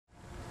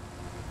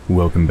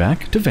Welcome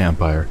back to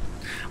Vampyr.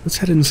 Let's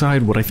head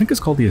inside what I think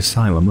is called the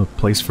Asylum, a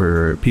place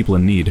for people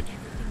in need.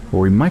 Or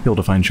we might be able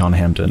to find Sean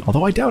Hampton,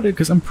 although I doubt it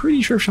because I'm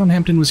pretty sure if Sean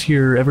Hampton was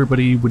here,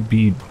 everybody would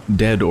be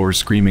dead or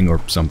screaming or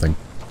something.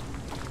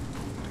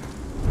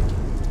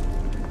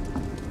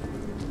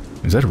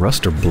 Is that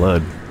rust or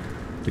blood?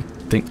 I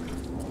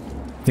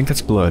think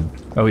that's blood.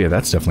 Oh yeah,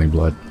 that's definitely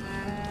blood.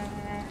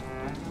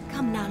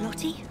 Come now,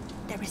 Lottie.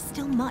 There is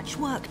still much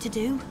work to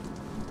do.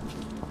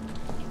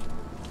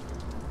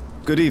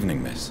 Good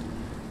evening, miss.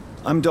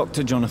 I'm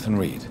Dr. Jonathan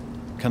Reed.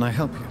 Can I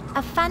help you?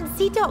 A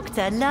fancy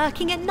doctor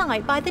lurking at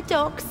night by the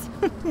docks?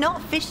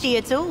 Not fishy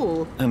at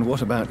all. And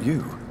what about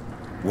you?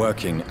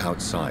 Working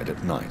outside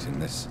at night in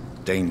this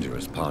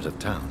dangerous part of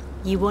town?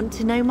 You want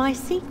to know my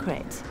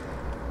secret?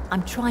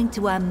 I'm trying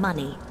to earn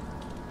money.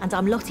 And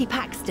I'm Lottie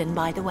Paxton,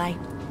 by the way.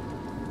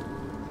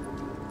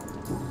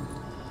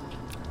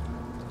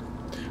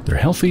 They're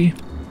healthy.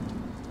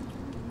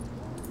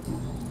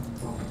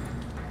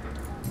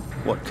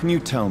 What can you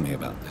tell me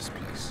about this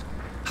place?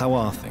 How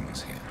are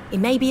things here?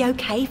 It may be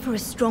okay for a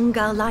strong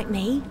girl like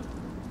me,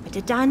 but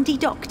a dandy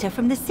doctor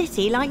from the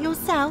city like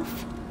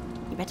yourself,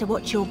 you better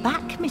watch your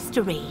back,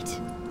 Mr. Reed.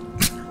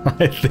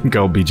 I think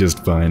I'll be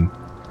just fine.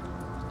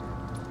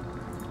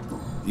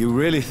 You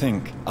really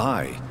think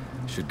I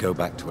should go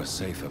back to a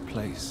safer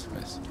place,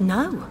 miss?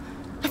 No,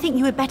 I think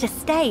you had better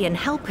stay and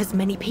help as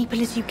many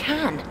people as you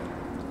can.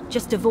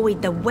 Just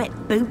avoid the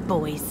wet boot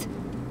boys.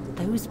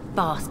 Those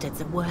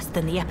bastards are worse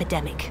than the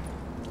epidemic.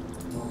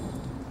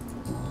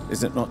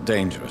 Is it not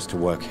dangerous to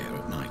work here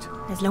at night?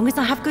 As long as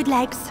I have good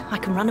legs, I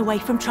can run away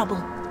from trouble.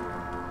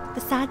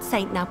 The sad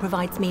saint now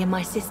provides me and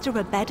my sister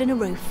a bed and a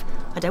roof.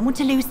 I don't want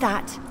to lose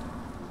that.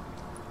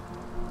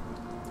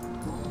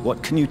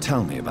 What can you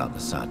tell me about the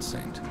sad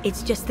saint?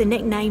 It's just the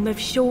nickname of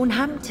Sean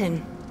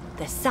Hampton,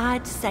 the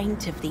sad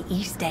saint of the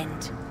East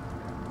End.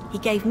 He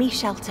gave me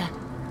shelter,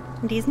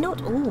 and he is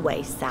not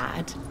always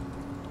sad.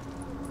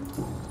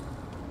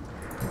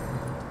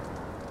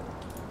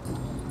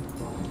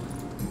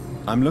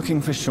 I'm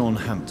looking for Sean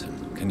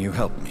Hampton. Can you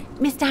help me?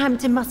 Mr.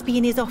 Hampton must be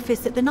in his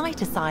office at the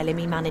night asylum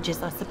he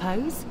manages, I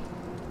suppose.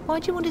 Why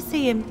do you want to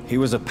see him? He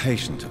was a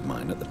patient of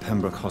mine at the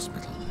Pembroke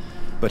Hospital,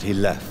 but he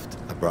left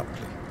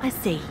abruptly. I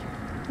see.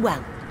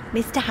 Well,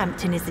 Mr.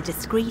 Hampton is a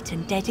discreet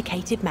and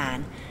dedicated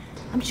man.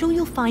 I'm sure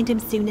you'll find him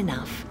soon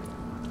enough.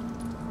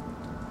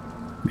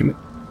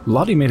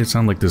 Lottie made it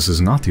sound like this is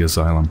not the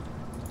asylum.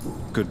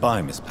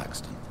 Goodbye, Miss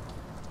Paxton.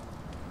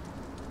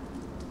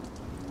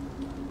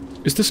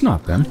 Is this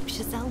not them?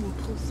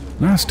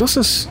 No, it still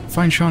says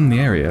find Sean in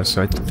the area,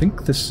 so I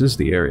think this is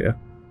the area.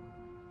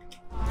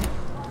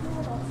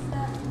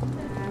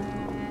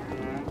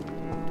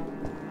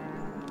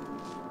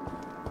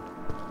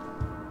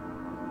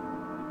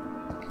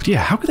 But yeah,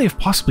 how could they have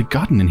possibly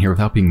gotten in here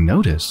without being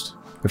noticed?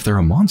 If they're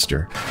a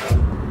monster.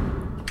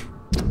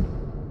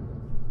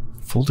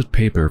 Folded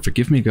paper,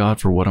 forgive me God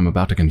for what I'm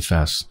about to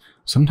confess.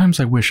 Sometimes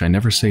I wish I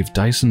never saved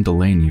Dyson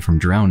Delaney from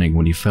drowning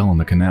when he fell in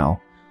the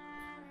canal.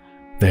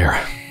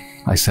 There,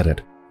 I said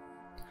it.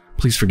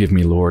 Please forgive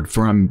me, Lord,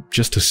 for I'm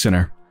just a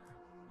sinner.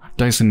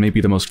 Dyson may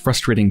be the most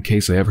frustrating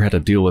case I ever had to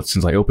deal with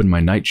since I opened my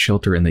night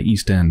shelter in the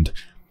East End.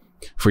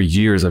 For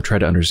years I've tried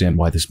to understand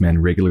why this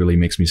man regularly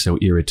makes me so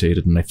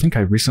irritated, and I think I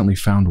recently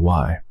found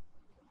why.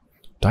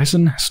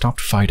 Dyson stopped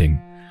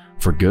fighting,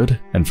 for good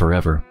and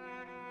forever.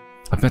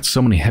 I've met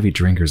so many heavy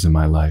drinkers in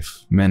my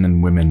life, men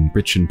and women,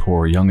 rich and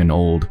poor, young and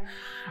old.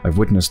 I've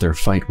witnessed their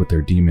fight with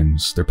their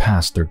demons, their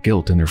past, their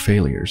guilt, and their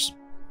failures.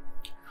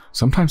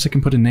 Sometimes I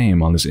can put a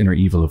name on this inner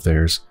evil of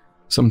theirs.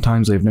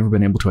 Sometimes I have never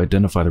been able to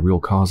identify the real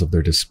cause of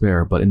their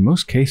despair, but in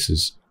most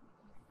cases,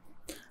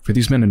 for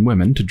these men and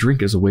women, to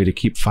drink is a way to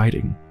keep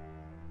fighting.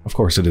 Of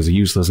course, it is a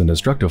useless and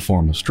destructive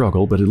form of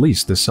struggle, but at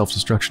least this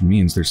self-destruction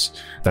means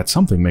that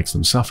something makes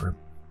them suffer.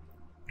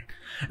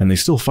 And they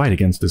still fight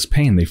against this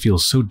pain they feel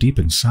so deep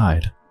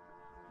inside.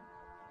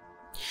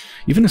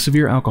 Even a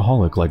severe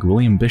alcoholic like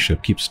William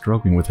Bishop keeps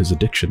struggling with his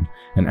addiction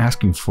and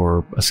asking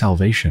for a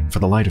salvation, for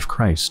the light of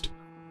Christ.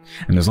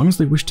 And as long as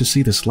they wish to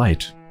see this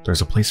light,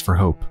 there's a place for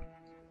hope.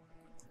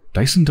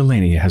 Dyson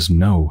Delaney has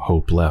no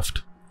hope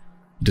left.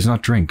 He does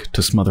not drink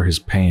to smother his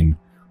pain.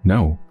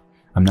 No,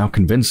 I'm now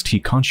convinced he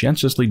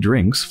conscientiously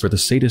drinks for the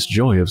sadist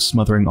joy of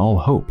smothering all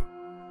hope.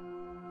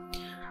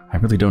 I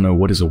really don't know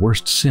what is a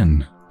worse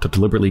sin, to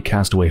deliberately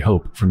cast away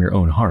hope from your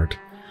own heart,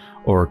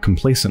 or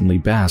complacently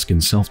bask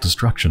in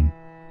self-destruction.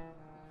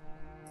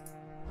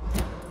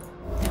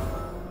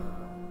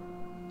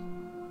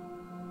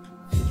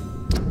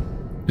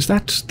 Is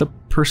that the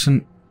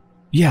person?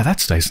 Yeah,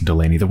 that's Dyson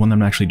Delaney, the one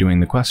I'm actually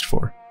doing the quest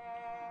for.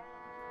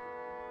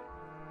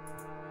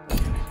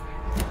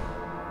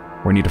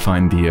 Or I need to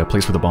find the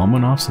place where the bomb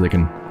went off so they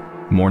can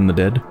mourn the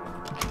dead.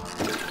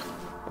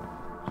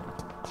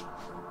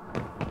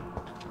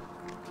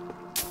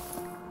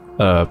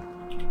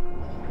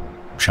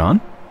 Sean?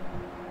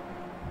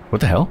 What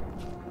the hell?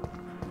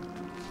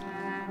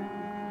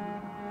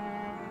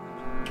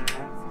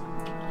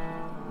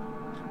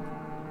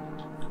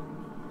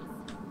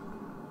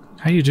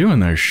 How you doing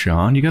there,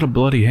 Sean? You got a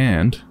bloody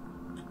hand.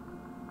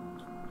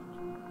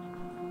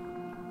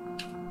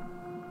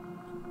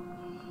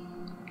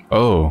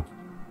 Oh.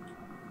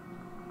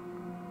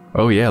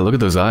 Oh yeah, look at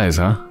those eyes,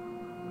 huh?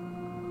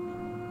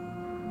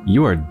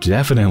 You are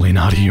definitely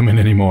not a human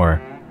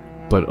anymore.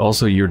 But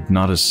also you're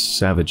not a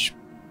savage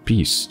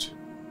beast.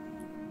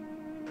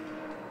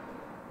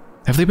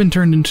 Have they been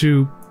turned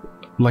into,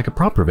 like, a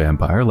proper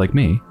vampire, like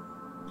me?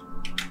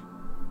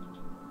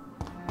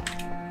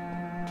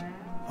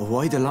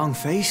 Why the long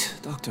face,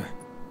 Doctor?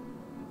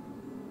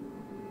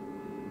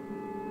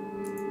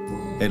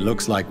 It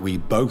looks like we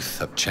both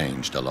have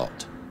changed a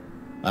lot.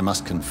 I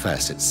must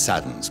confess, it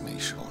saddens me,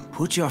 Sean.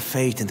 Put your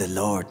faith in the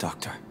Lord,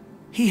 Doctor.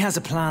 He has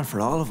a plan for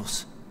all of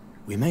us.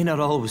 We may not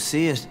always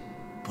see it,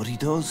 but he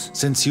does.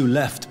 Since you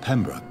left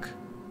Pembroke,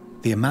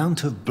 the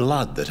amount of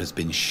blood that has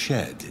been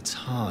shed, it's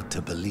hard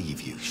to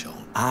believe you,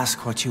 Sean.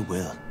 Ask what you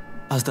will.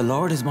 As the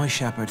Lord is my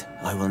shepherd,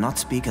 I will not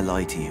speak a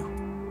lie to you.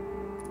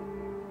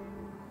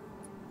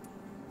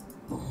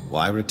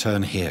 Why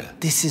return here?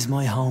 This is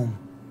my home.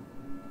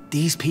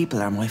 These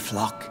people are my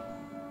flock.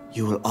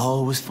 You will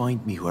always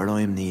find me where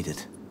I am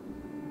needed.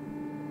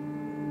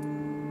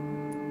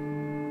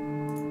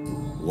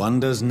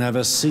 Wonders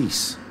never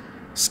cease.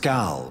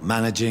 Scal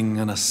managing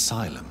an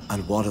asylum.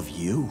 And what of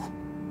you?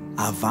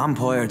 A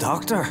vampire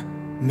doctor?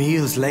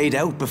 Meals laid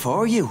out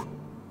before you.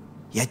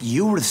 Yet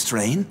you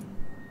restrain.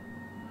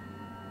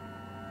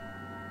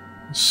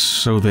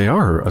 So they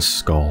are a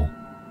skull.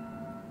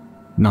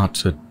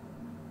 Not a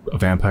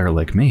vampire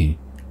like me.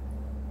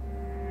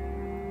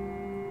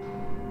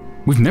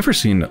 We've never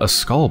seen a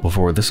skull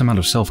before with this amount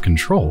of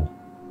self-control.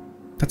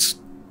 That's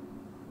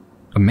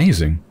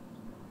amazing.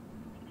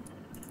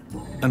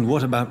 And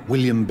what about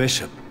William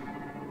Bishop?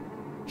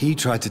 He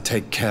tried to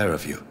take care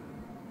of you.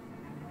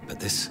 But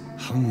this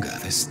hunger,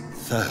 this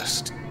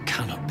thirst,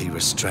 cannot be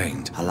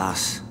restrained.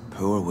 Alas,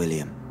 poor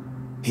William.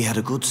 He had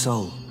a good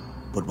soul,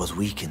 but was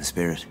weak in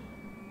spirit.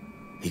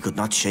 He could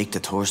not shake the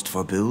thirst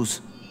for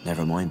booze,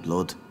 never mind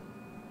blood.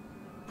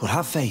 But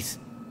have faith.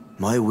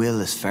 My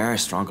will is far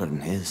stronger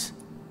than his.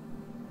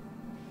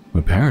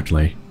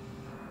 Apparently.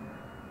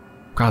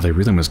 God, they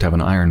really must have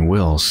an iron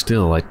will.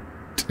 Still, I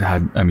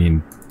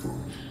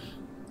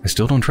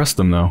still don't trust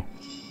them, though,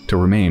 to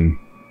remain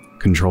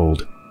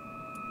controlled.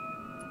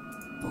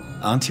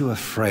 Aren't you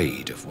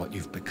afraid of what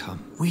you've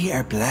become? We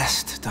are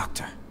blessed,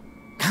 Doctor.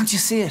 Can't you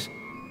see it?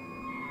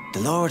 The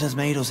Lord has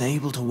made us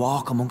able to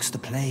walk amongst the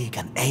plague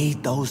and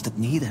aid those that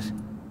need it.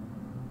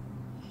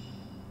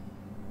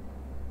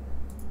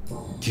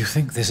 Do you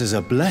think this is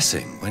a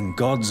blessing when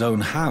God's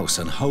own house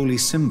and holy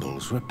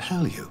symbols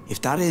repel you?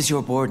 If that is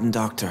your burden,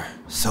 Doctor,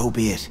 so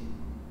be it.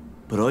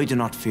 But I do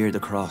not fear the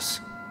cross,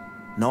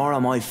 nor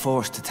am I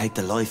forced to take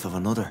the life of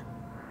another.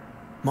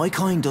 My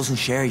kind doesn't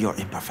share your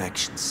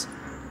imperfections.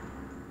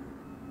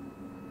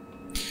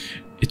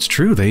 It's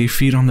true, they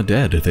feed on the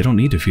dead. They don't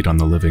need to feed on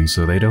the living,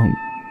 so they don't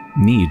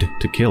need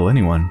to kill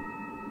anyone.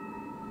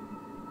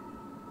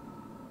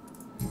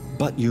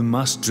 But you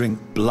must drink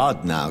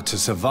blood now to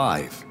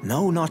survive.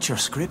 No, not your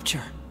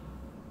scripture.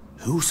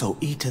 Whoso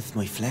eateth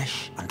my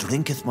flesh and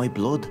drinketh my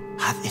blood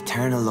hath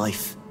eternal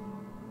life,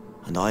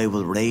 and I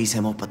will raise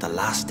him up at the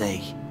last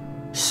day.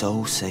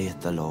 So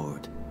saith the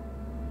Lord.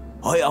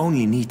 I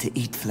only need to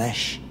eat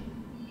flesh,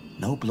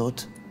 no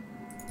blood.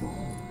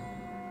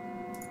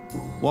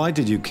 Why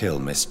did you kill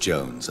Miss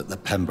Jones at the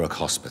Pembroke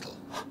Hospital?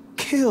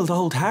 Killed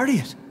old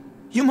Harriet?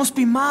 You must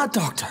be mad,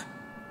 Doctor.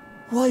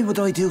 Why would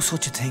I do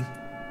such a thing?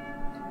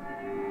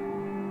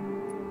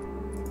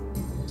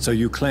 So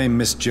you claim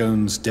Miss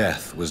Jones'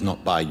 death was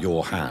not by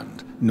your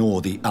hand,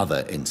 nor the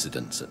other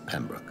incidents at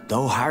Pembroke?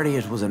 Though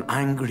Harriet was an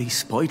angry,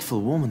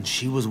 spiteful woman,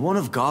 she was one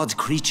of God's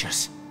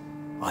creatures.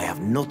 I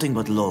have nothing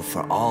but love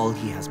for all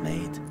he has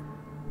made.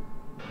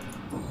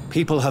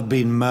 People have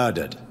been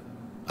murdered.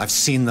 I've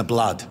seen the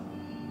blood.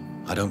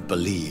 I don't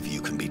believe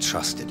you can be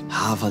trusted.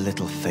 Have a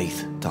little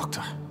faith,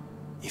 Doctor.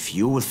 If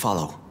you will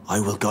follow, I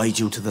will guide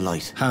you to the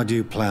light. How do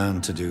you plan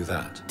to do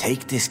that?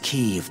 Take this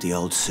key of the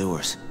old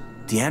sewers.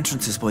 The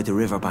entrance is by the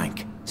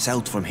riverbank,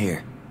 south from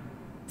here.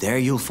 There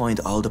you'll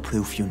find all the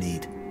proof you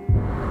need.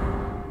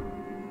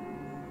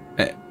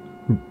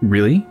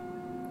 Really?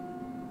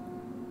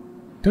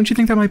 Don't you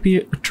think that might be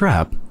a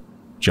trap,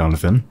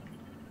 Jonathan?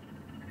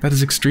 That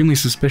is extremely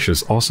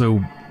suspicious.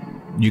 Also,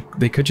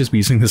 they could just be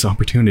using this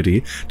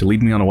opportunity to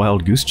lead me on a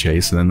wild goose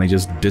chase, and then they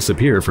just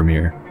disappear from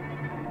here.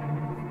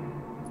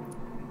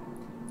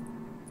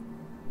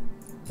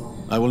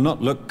 I will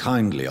not look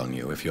kindly on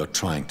you if you're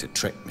trying to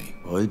trick me.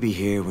 I'll be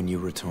here when you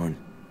return.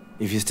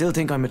 If you still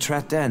think I'm a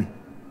threat then,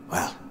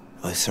 well,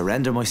 I'll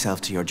surrender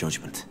myself to your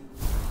judgment.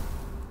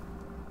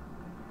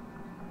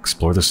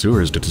 Explore the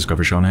sewers to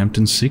discover Sean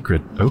Hampton's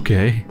secret.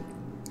 Okay.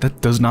 That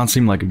does not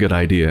seem like a good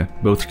idea,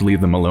 both to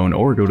leave them alone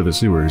or go to the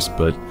sewers,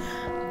 but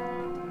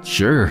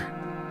sure.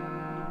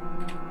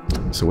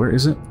 So where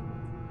is it?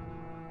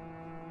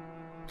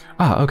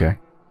 Ah, okay.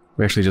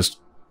 We actually just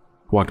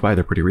walked by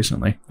there pretty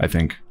recently, I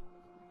think.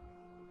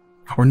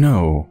 Or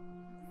no.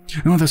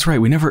 No, that's right.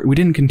 We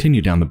didn't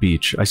continue down the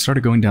beach. I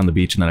started going down the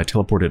beach and then I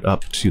teleported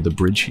up to the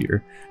bridge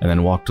here and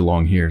then walked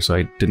along here, so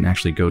I didn't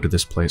actually go to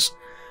this place.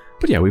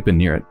 But yeah, we've been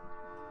near it.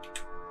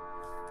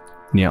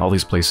 Yeah, all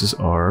these places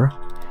are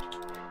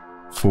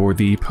for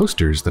the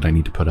posters that I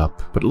need to put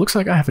up. But it looks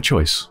like I have a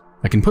choice.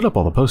 I can put up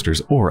all the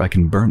posters, or I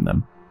can burn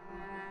them.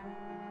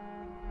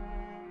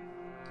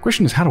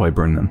 Question is, how do I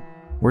burn them?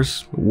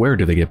 Where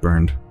do they get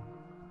burned?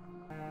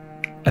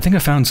 I think I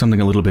found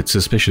something a little bit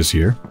suspicious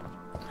here.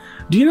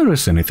 Do you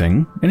notice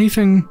anything?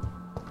 Anything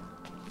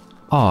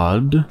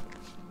odd?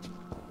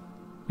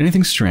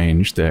 Anything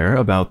strange there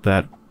about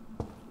that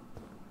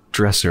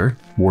dresser,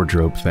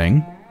 wardrobe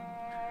thing?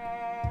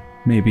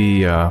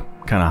 Maybe,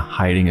 kind of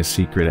hiding a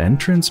secret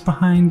entrance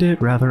behind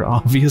it, rather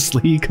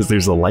obviously, because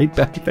there's a light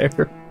back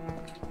there.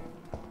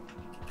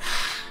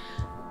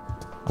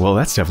 Well,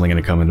 that's definitely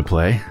going to come into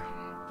play.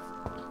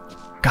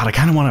 God, I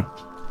kind of want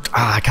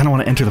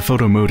to enter the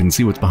photo mode and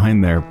see what's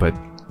behind there, but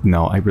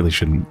no, I really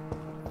shouldn't.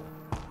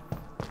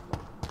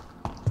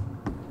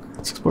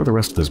 Let's explore the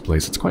rest of this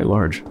place. It's quite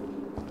large.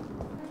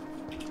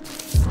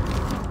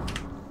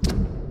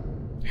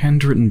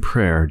 Handwritten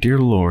prayer. Dear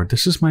Lord,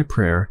 this is my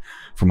prayer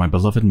for my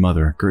beloved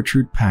mother,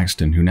 Gertrude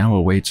Paxton, who now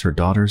awaits her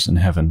daughters in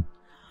heaven.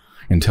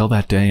 Until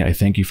that day, I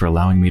thank you for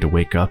allowing me to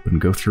wake up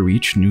and go through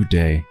each new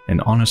day in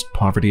honest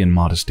poverty and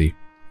modesty.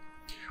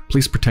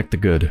 Please protect the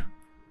good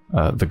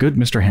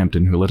Mr.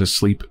 Hampton who let us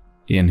sleep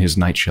in his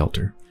night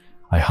shelter.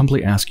 I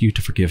humbly ask you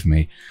to forgive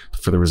me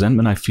for the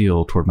resentment I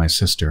feel toward my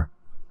sister,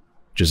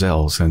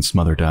 Giselle, since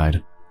mother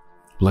died.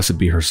 Blessed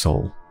be her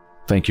soul.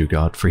 Thank you,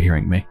 God, for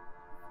hearing me.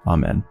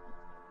 Amen.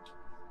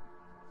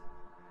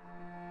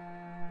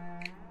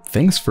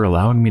 Thanks for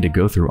allowing me to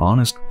go through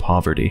honest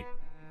poverty.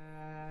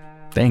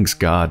 Thanks,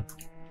 God.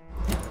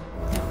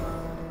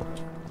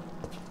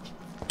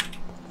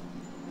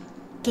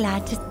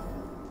 Glad to...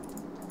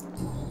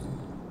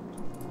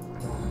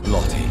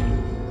 Lottie,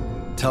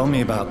 tell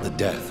me about the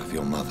death of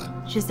your mother.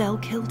 Giselle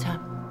killed her.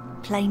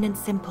 Plain and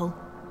simple.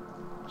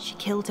 She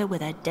killed her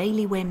with her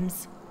daily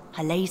whims,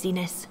 her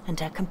laziness, and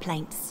her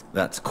complaints.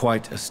 That's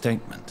quite a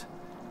statement.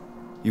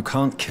 You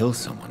can't kill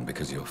someone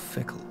because you're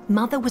fickle.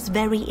 Mother was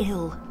very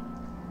ill.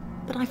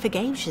 But I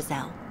forgave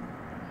Giselle.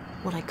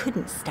 What I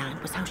couldn't stand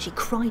was how she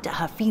cried at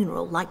her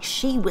funeral like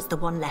she was the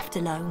one left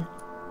alone.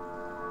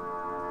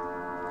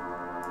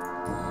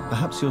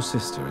 Perhaps your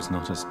sister is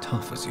not as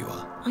tough as you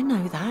are. I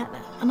know that,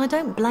 and I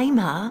don't blame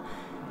her.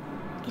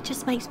 It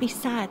just makes me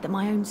sad that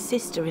my own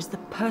sister is the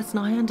person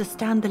I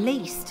understand the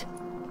least.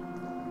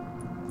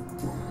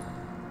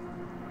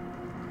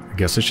 I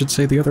guess I should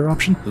say the other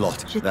option?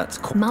 Lottie, that's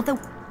cool. Mother...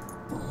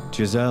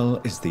 Giselle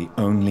is the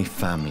only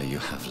family you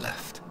have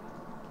left.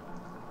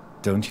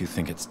 Don't you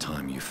think it's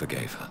time you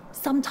forgave her?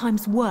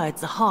 Sometimes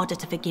words are harder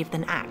to forgive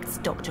than acts,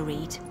 Dr.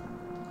 Reed.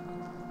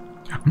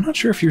 I'm not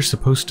sure if you're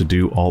supposed to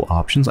do all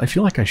options. I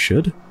feel like I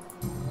should.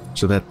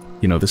 So that,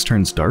 you know, this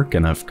turns dark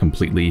and I've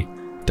completely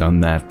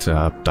done that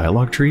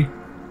dialogue tree.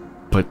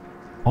 But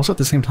also at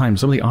the same time,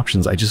 some of the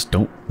options I just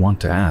don't want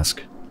to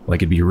ask. Like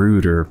it'd be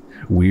rude or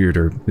weird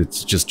or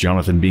it's just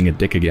Jonathan being a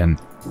dick again.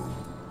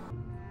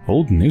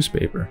 Old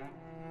newspaper.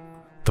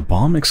 The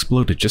bomb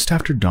exploded just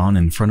after dawn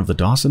in front of the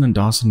Dawson &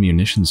 Dawson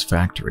Munitions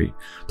Factory,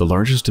 the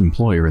largest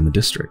employer in the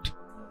district.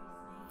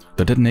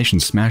 The detonation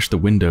smashed the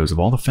windows of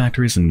all the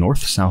factories in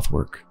North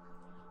Southwark.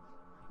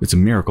 It's a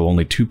miracle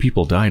only 2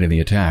 people died in the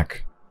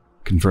attack,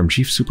 confirmed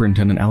Chief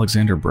Superintendent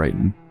Alexander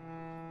Brighton.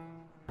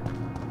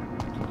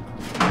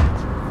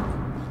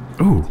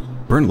 Ooh,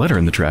 burnt letter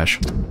in the trash.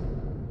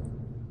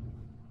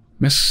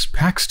 Miss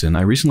Paxton,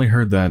 I recently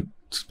heard that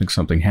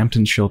something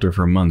Hampton's shelter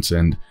for months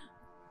and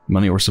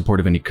money or support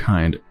of any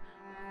kind.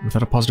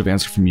 Without a positive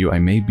answer from you, I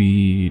may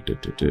be...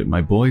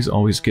 My boys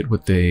always get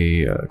what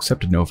they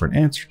accepted no for an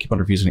answer. Keep on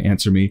refusing to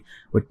answer me.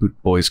 Wet Boot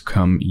Boys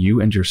come, you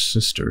and your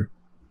sister.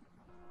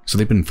 So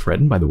they've been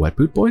threatened by the Wet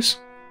Boot Boys?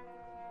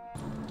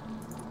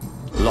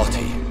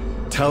 Lottie,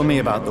 tell me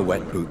about the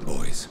Wet Boot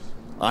Boys.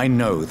 I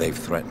know they've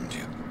threatened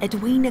you.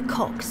 Edwina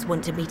Cox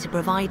wanted me to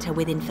provide her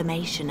with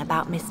information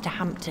about Mr.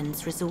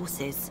 Hampton's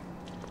resources.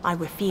 I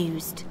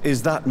refused.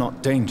 Is that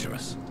not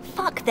dangerous?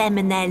 Fuck them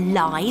and their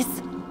lies.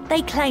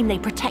 They claim they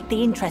protect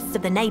the interests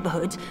of the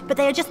neighborhood, but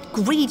they are just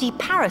greedy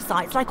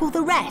parasites like all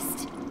the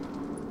rest.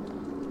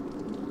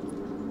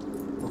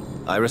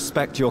 I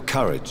respect your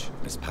courage,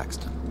 Miss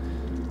Paxton,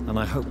 and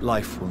I hope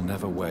life will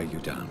never wear you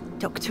down.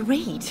 Dr.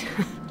 Reed,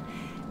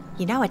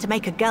 you know how to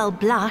make a girl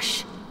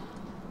blush.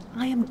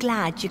 I am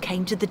glad you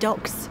came to the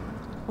docks,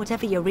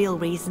 whatever your real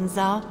reasons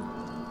are.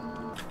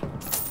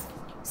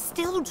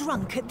 Still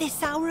drunk at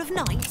this hour of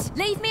night?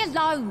 Leave me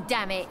alone,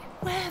 damn it!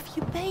 Where have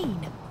you been?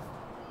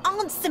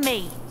 Answer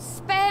me!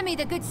 Spare me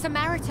the Good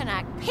Samaritan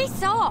act.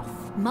 Piss off!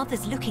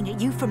 Mother's looking at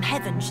you from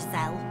heaven,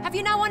 Giselle. Have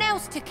you no one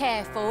else to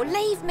care for?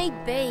 Leave me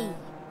be.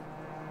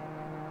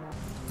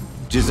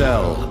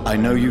 Giselle, I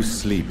know you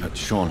sleep at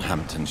Sean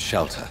Hampton's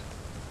shelter.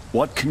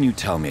 What can you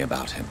tell me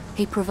about him?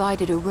 He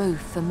provided a roof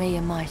for me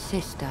and my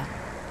sister.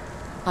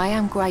 I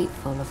am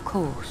grateful, of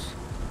course,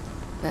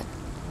 but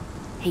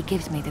he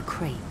gives me the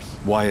creeps.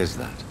 Why is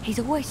that? He's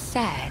always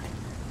sad,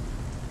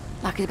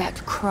 like he's about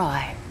to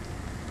cry.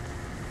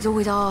 He's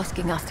always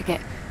asking us to get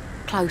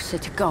closer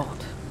to God,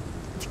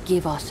 to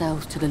give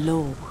ourselves to the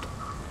Lord.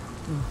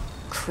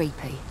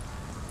 Creepy.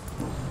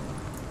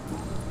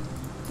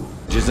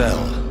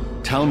 Giselle,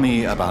 tell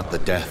me about the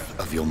death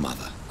of your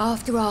mother.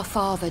 After our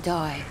father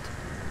died,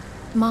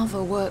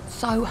 Mother worked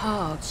so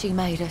hard she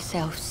made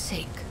herself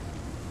sick.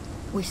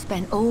 We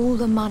spent all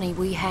the money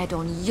we had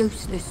on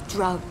useless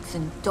drugs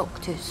and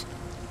doctors.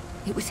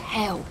 It was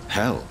hell.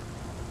 Hell?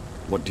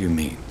 What do you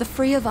mean? The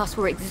three of us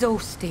were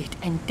exhausted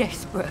and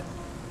desperate.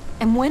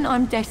 And when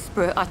I'm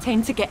desperate, I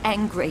tend to get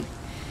angry.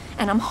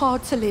 And I'm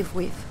hard to live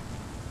with.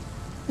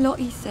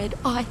 Lottie said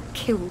I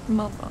killed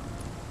Mother.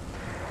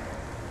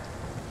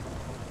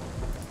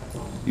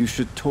 You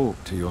should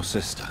talk to your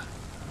sister.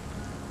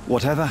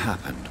 Whatever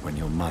happened when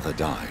your mother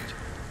died,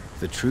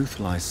 the truth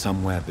lies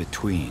somewhere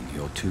between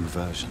your two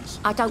versions.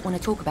 I don't want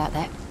to talk about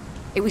that.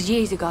 It was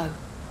years ago.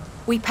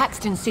 We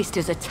Paxton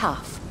sisters are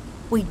tough.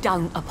 We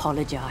don't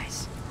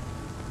apologize.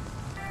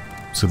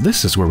 So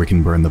this is where we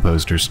can burn the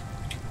posters.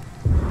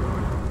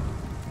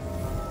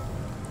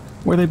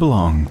 Where they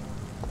belong.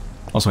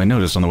 Also, I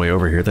noticed on the way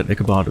over here that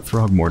Ichabod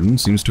Throgmorton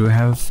seems to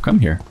have come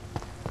here.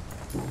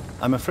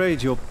 I'm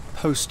afraid your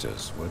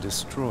posters were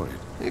destroyed.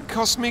 It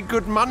cost me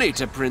good money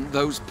to print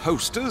those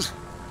posters.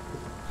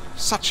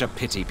 Such a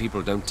pity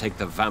people don't take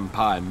the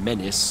vampire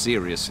menace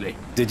seriously.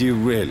 Did you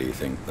really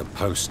think the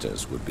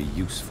posters would be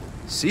useful?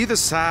 See the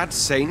sad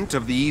saint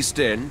of the East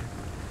End?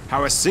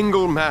 How a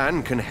single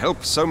man can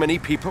help so many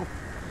people?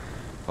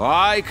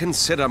 I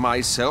consider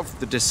myself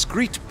the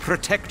discreet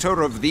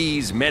protector of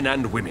these men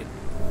and women.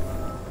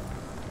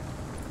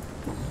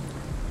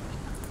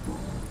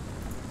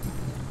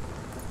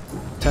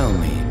 Tell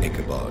me,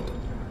 Ichabod,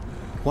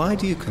 why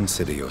do you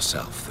consider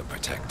yourself the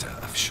protector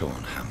of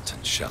Sean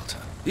Hampton's shelter?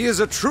 He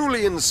is a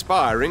truly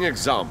inspiring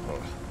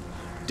example.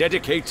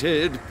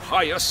 Dedicated,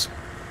 pious.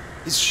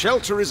 His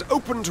shelter is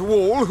open to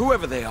all,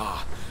 whoever they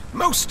are.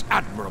 Most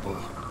admirable.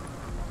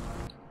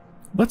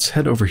 Let's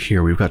head over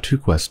here. We've got two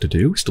quests to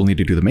do. We still need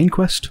to do the main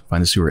quest,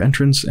 find the sewer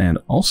entrance, and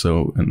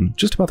also, in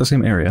just about the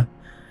same area,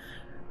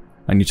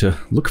 I need to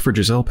look for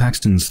Giselle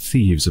Paxton's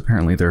thieves.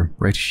 Apparently they're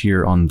right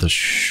here on the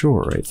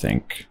shore, I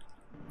think.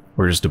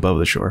 Or just above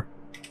the shore.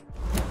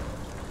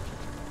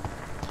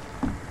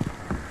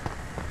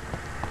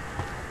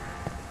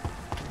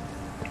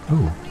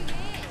 Oh.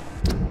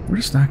 Where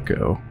does that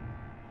go?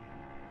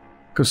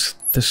 It goes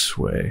this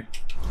way.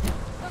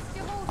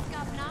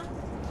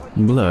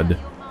 Blood.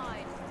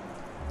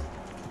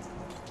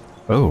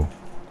 Oh.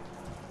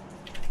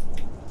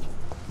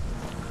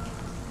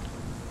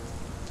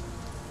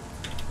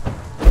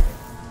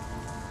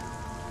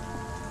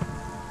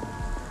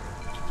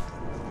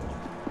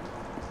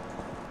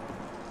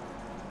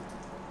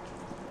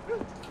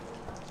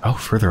 Oh,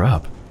 further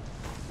up.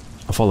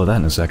 I'll follow that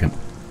in a second.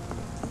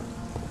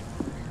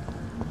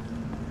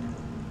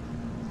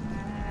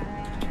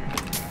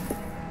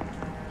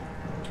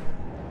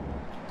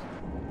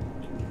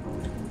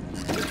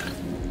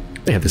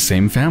 They have the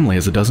same family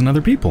as a dozen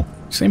other people.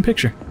 Same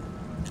picture.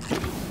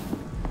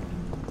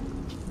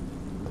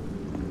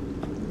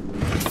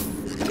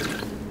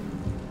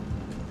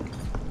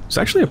 It's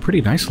actually a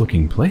pretty nice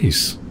looking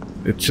place.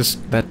 It's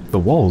just that the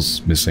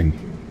wall's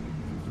missing.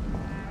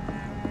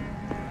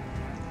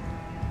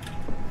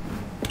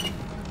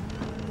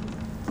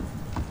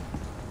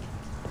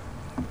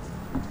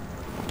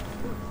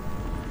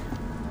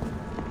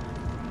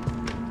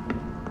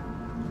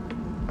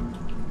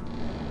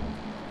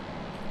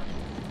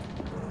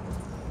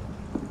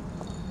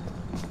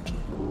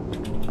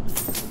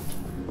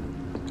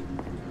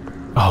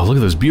 Oh, look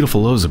at those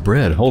beautiful loaves of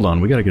bread. Hold on,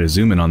 we gotta get a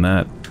zoom in on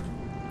that.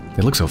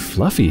 They look so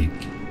fluffy.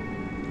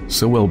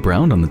 So well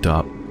browned on the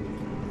top.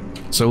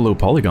 So low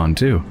polygon,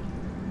 too.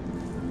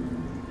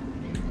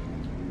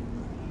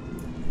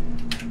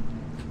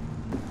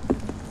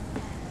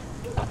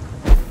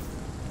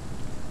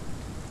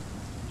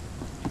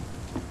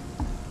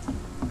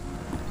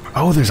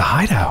 Oh, there's a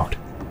hideout.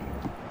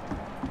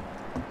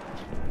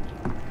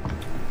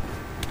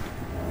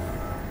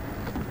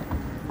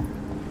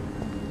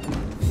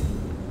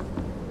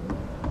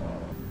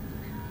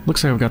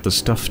 Looks like I've got the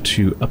stuff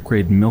to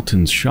upgrade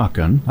Milton's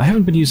shotgun. I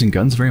haven't been using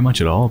guns very much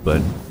at all, but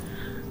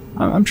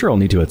I'm sure I'll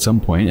need to at some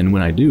point, and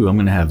when I do, I'm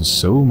going to have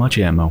so much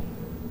ammo.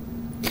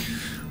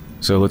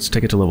 So let's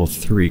take it to level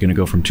 3. Going to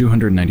go from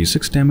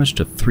 296 damage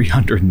to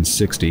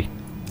 360.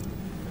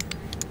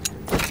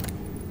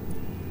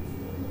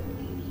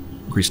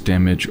 Increase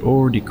damage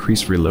or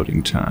decrease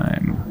reloading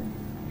time.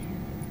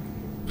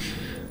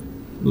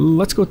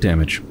 Let's go with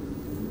damage.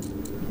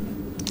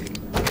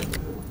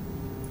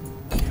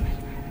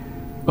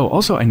 Oh,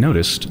 also I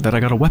noticed that I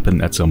got a weapon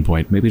at some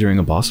point, maybe during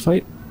a boss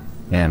fight,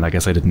 and I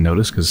guess I didn't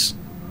notice because,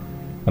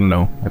 I don't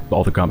know, I have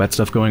all the combat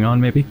stuff going on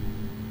maybe?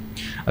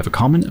 I have a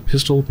common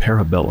pistol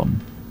Parabellum,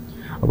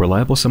 a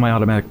reliable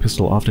semi-automatic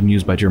pistol often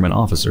used by German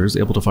officers,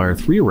 able to fire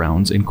 3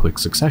 rounds in quick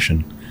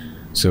succession,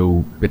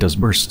 so it does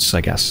bursts,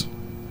 I guess.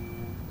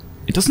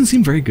 It doesn't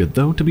seem very good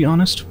though, to be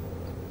honest.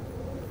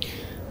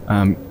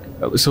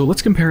 So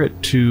let's compare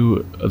it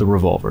to the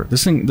revolver.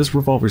 This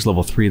revolver's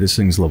level 3, this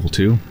thing's level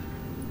 2.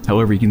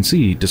 However, you can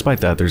see, despite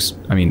that,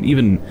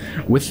 even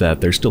with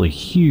that, there's still a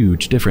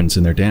huge difference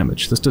in their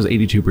damage. This does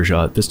 82 per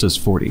shot, this does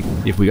 40.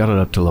 If we got it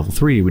up to level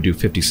 3, it would do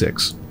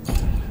 56.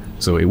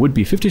 So it would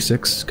be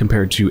 56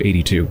 compared to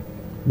 82.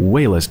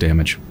 Way less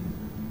damage.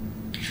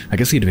 I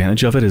guess the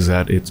advantage of it is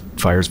that it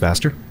fires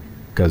faster,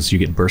 because you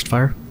get burst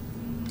fire.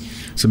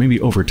 So maybe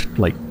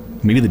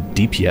maybe the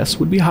DPS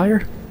would be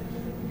higher,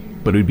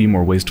 but it would be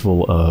more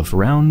wasteful of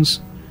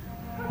rounds,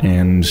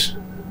 and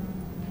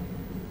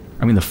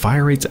I mean the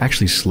fire rate's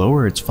actually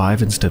slower, it's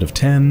 5 instead of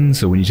 10,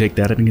 so when you take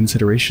that into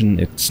consideration,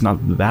 it's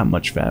not that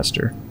much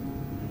faster.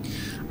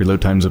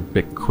 Reload time's a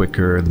bit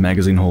quicker, the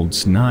magazine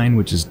holds 9,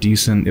 which is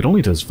decent. It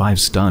only does 5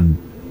 stun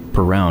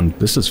per round,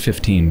 this does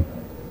 15.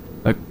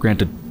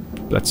 Granted,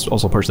 that's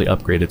also partially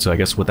upgraded, so I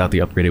guess without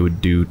the upgrade it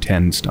would do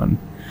 10 stun.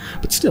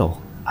 But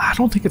still, I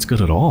don't think it's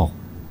good at all.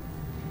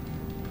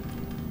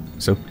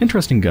 So,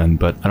 interesting gun,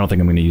 but I don't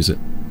think I'm going to use it.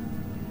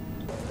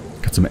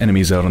 Got some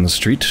enemies out on the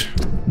street,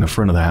 in the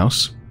front of the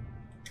house.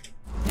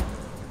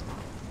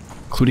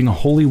 Including a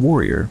Holy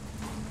Warrior.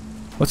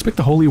 Let's pick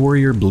the Holy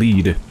Warrior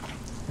Bleed.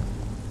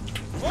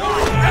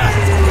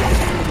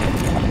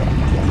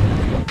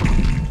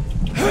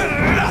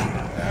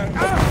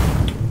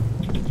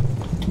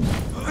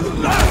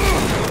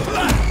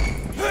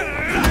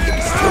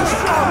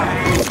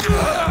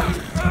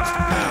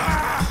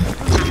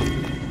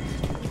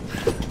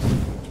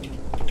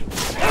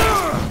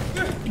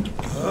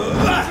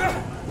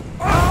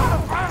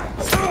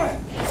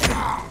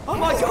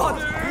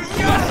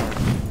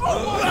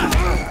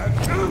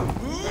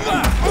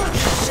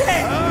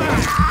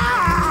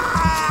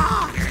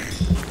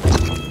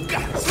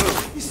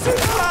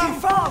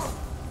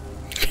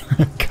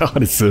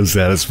 God, it's so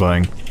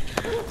satisfying.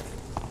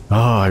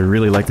 Oh, I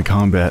really like the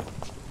combat.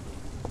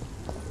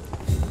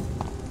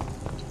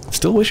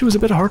 Still wish it was a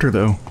bit harder,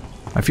 though.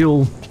 I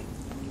feel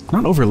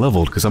not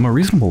over-leveled, because I'm a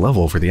reasonable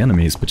level for the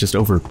enemies, but just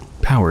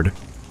overpowered.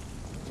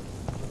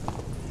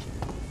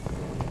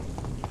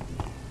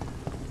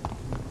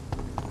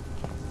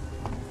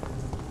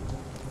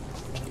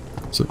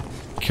 So,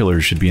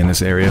 killers should be in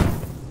this area.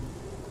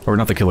 Or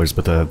not the killers,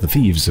 but the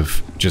thieves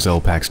of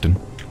Giselle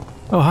Paxton.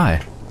 Oh,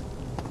 hi.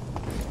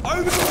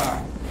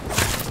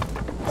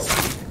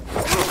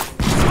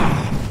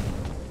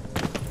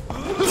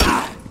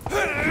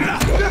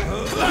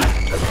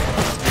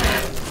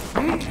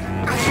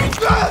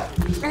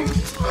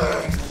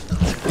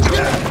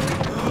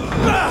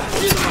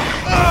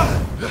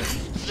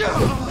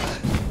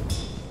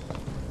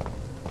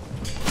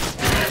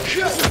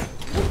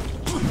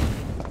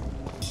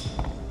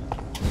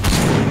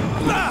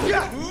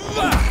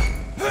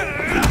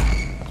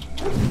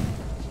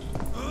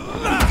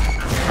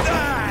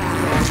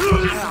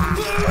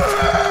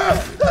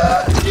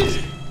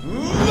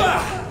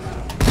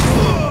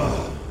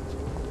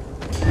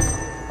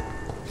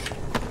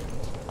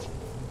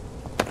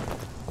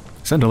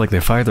 Sounded like they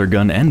fired their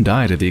gun and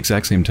died at the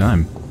exact same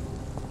time.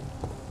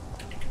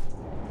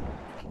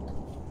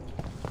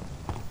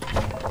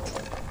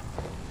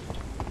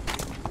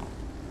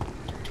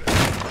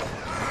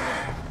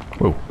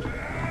 Whoa.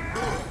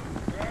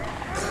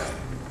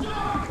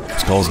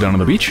 Skulls down on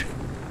the beach?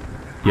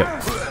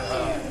 Yep.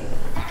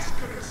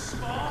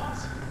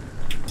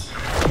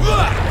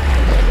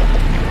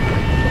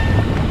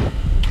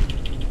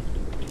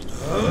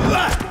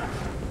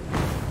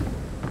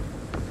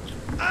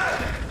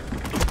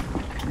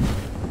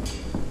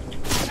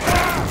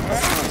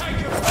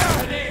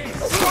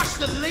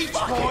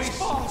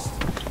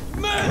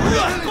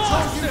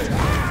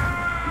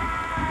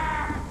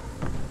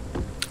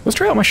 Let's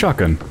try out my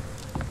shotgun.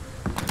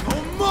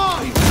 Oh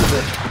my!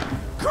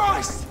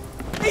 Christ!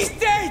 He's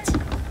dead!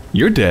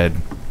 You're dead.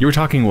 You were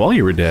talking while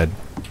you were dead.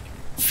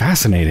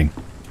 Fascinating.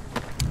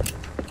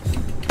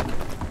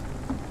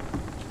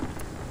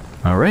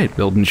 Alright,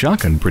 building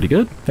shotgun. Pretty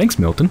good. Thanks,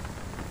 Milton.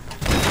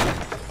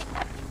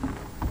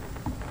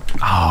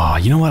 Ah,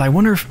 you know what? I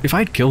wonder if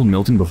I'd killed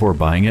Milton before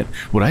buying it,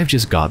 would I have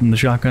just gotten the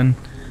shotgun?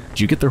 Did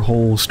you get their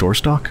whole store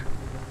stock?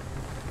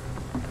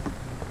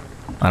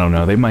 I don't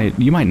know,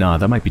 you might not,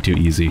 that might be too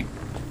easy.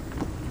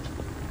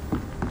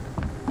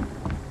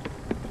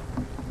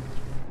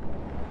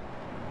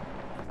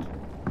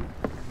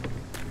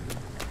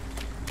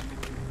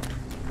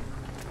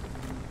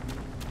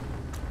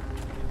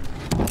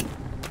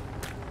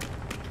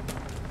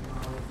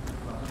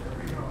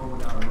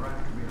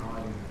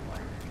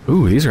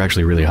 Ooh, these are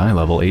actually really high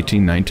level,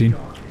 18, 19.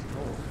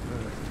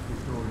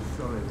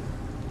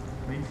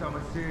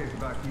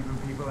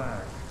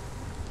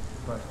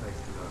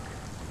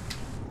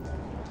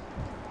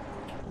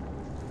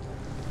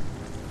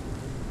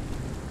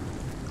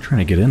 Trying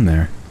to get in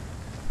there.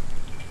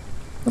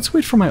 Let's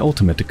wait for my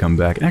ultimate to come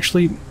back.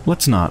 Actually,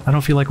 let's not. I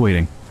don't feel like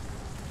waiting.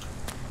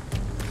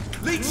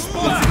 Leech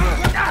spotted!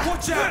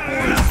 Watch out,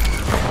 boys!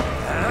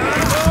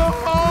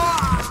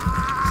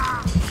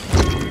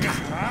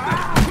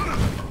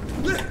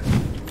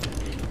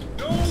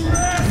 No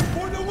rest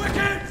for the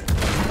wicked!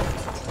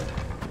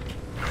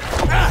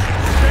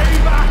 Stay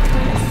back!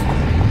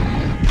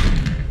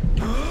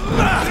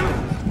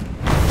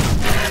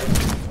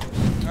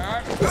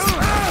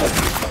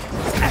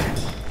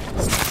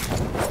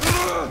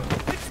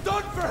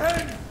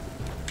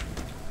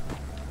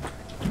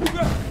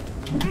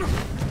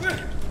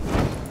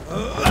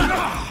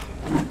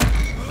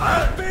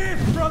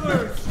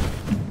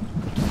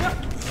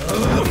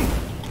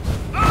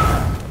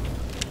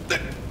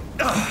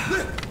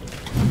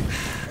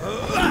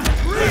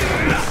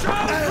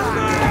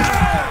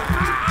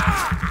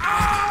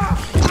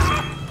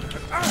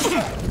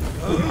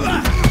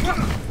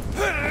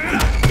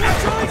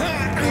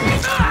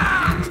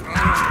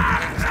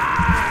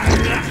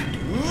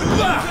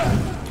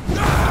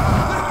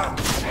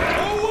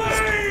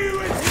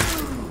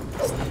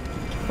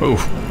 Oh.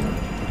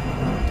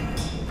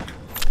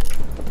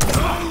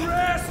 No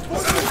rest for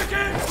the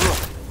wicked!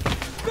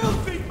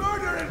 Filthy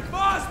murdering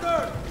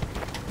bastard!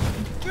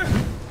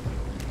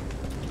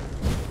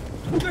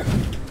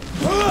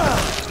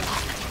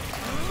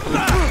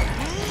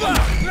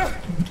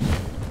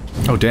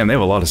 Oh damn, they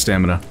have a lot of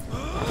stamina.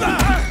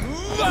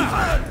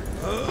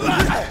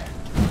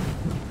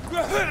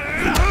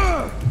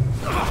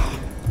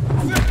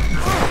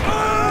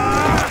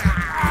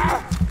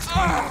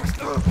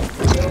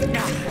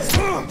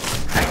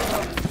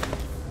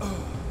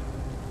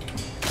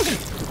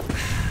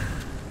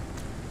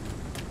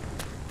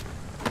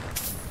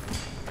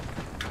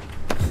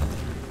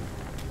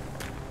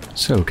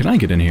 So, can I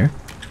get in here?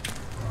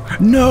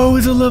 No,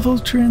 it's a level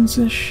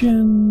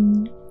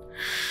transition.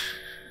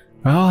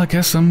 Well, I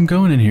guess I'm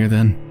going in here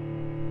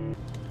then.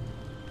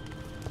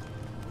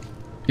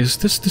 Is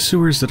this the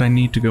sewers that I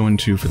need to go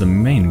into for the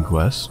main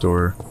quest,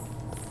 or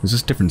is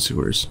this different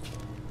sewers?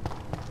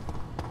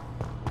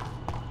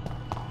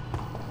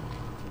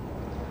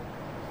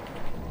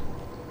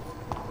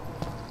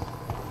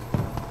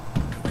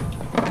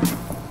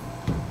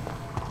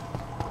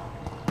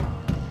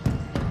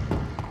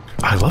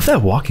 I love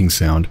that walking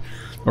sound,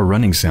 or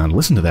running sound.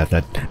 Listen to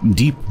that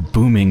deep,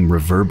 booming,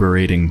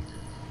 reverberating,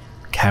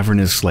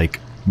 cavernous, like,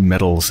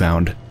 metal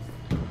sound.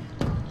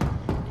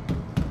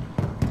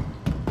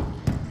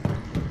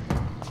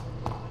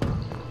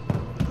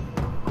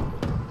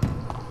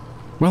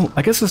 Well,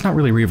 I guess it's not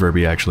really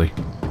reverby, actually.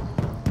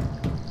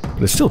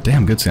 But it's still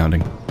damn good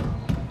sounding.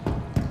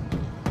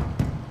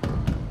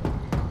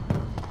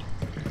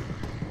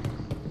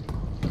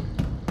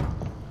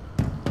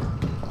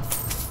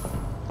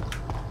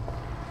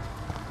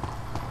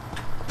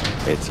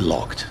 It's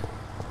locked.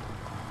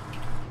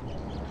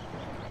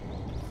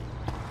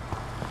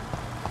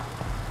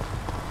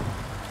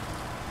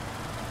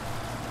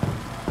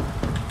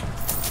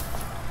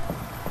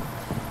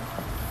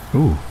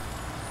 Ooh.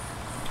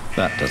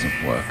 That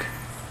doesn't work.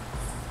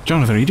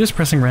 Jonathan, are you just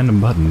pressing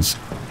random buttons?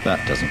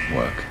 That doesn't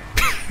work.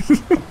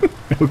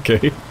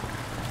 Okay.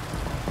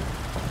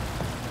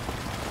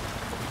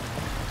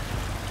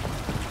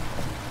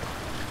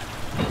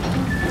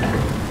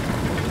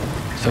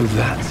 So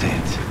that's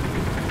it.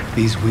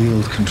 These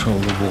wheels control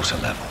the water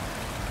level.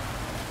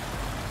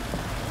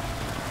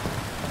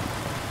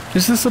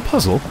 Is this a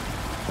puzzle?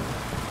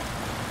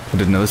 I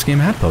didn't know this game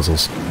had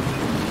puzzles.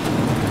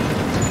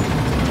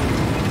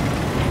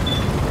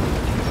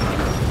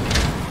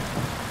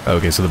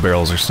 Okay, so the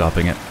barrels are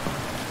stopping it.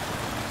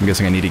 I'm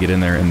guessing I need to get in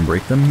there and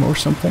break them or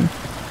something?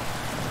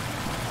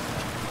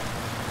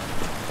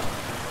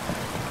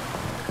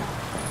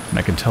 And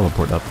I can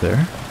teleport up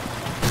there.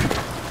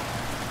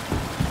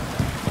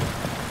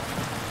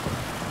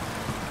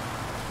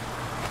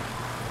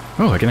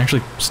 Oh, I can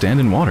actually stand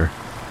in water.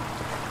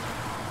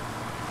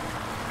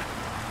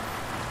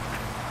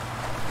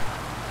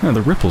 Yeah,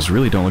 the ripples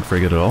really don't look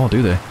very good at all,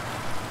 do they?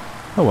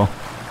 Oh well.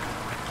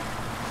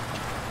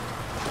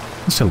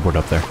 Let's teleport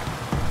up there.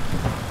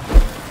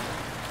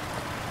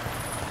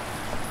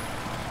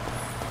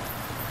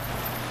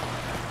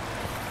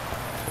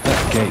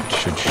 That gate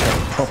should show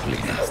properly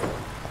now.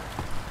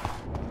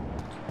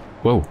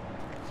 Whoa.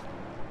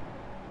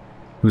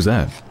 Who's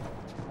that?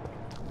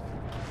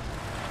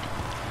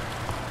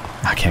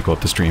 I can't go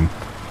up the stream.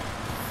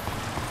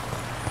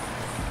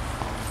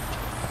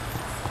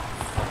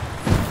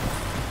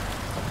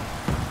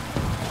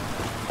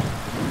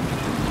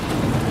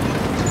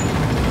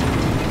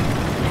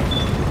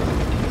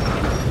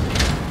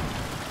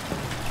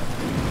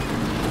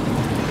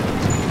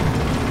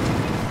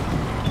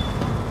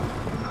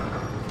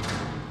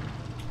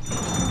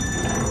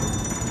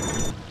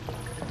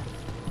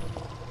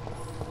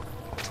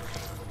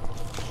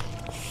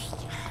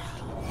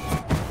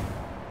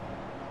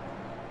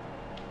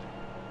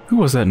 Who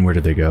was that and where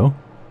did they go?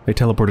 They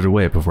teleported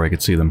away before I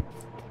could see them.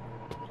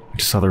 I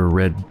just saw their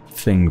red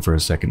thing for a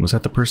second. Was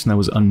that the person that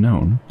was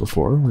unknown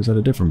before, or was that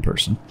a different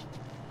person?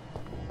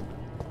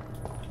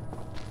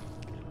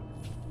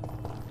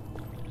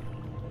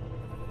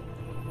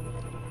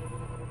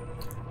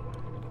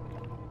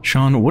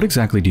 Sean, what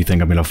exactly do you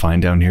think I'm gonna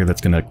find down here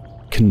that's gonna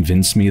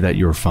convince me that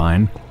you're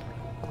fine?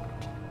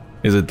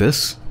 Is it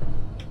this?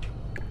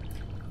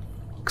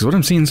 Because what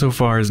I'm seeing so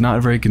far is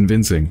not very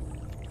convincing.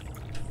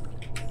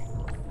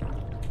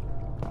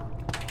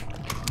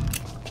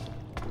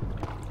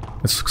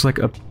 This looks like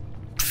a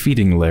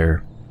feeding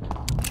lair.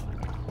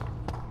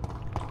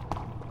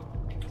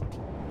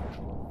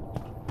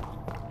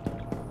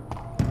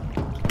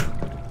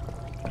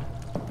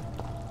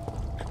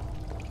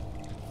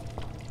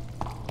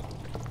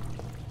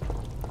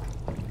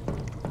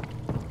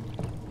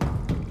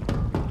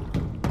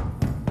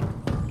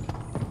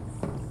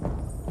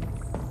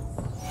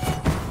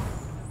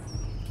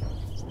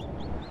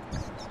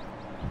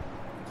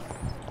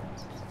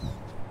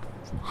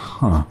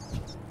 Huh.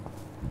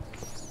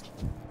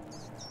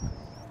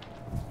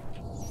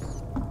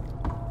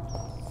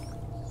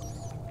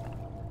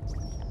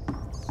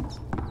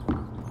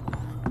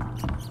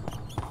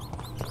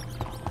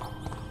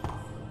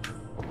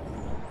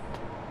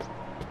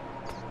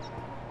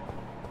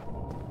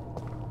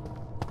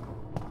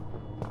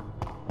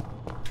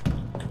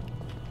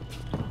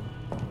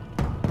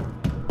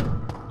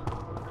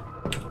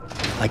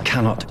 I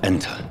cannot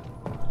enter.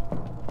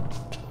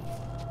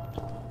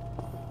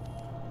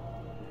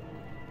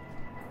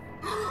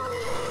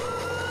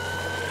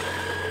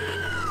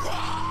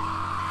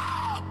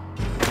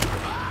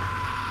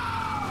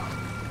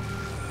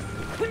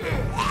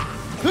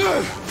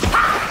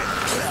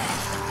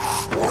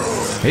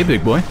 Hey,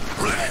 big boy.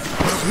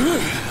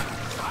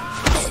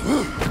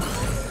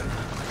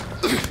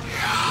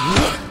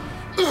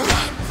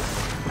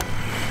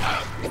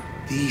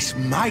 These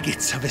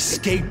maggots have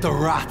escaped the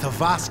wrath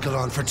of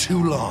Ascalon for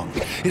too long.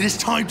 It is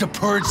time to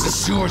purge the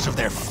sewers of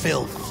their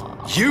filth.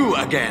 You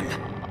again!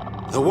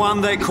 The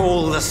one they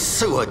call the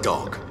sewer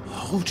dog.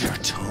 Hold your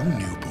tongue,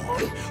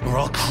 newborn, or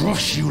I'll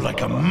crush you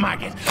like a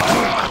maggot.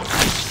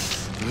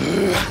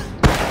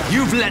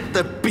 You've let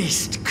the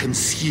beast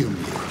consume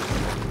you.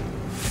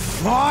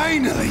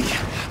 Finally!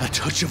 A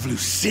touch of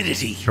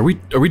lucidity. Are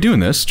we doing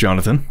this,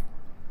 Jonathan?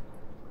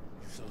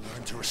 So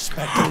learn to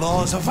respect the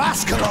laws of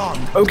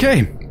Ascalon!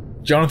 Okay.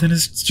 Jonathan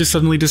has just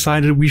suddenly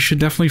decided we should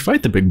definitely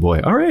fight the big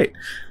boy. Alright.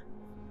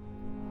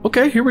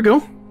 Okay, here we go.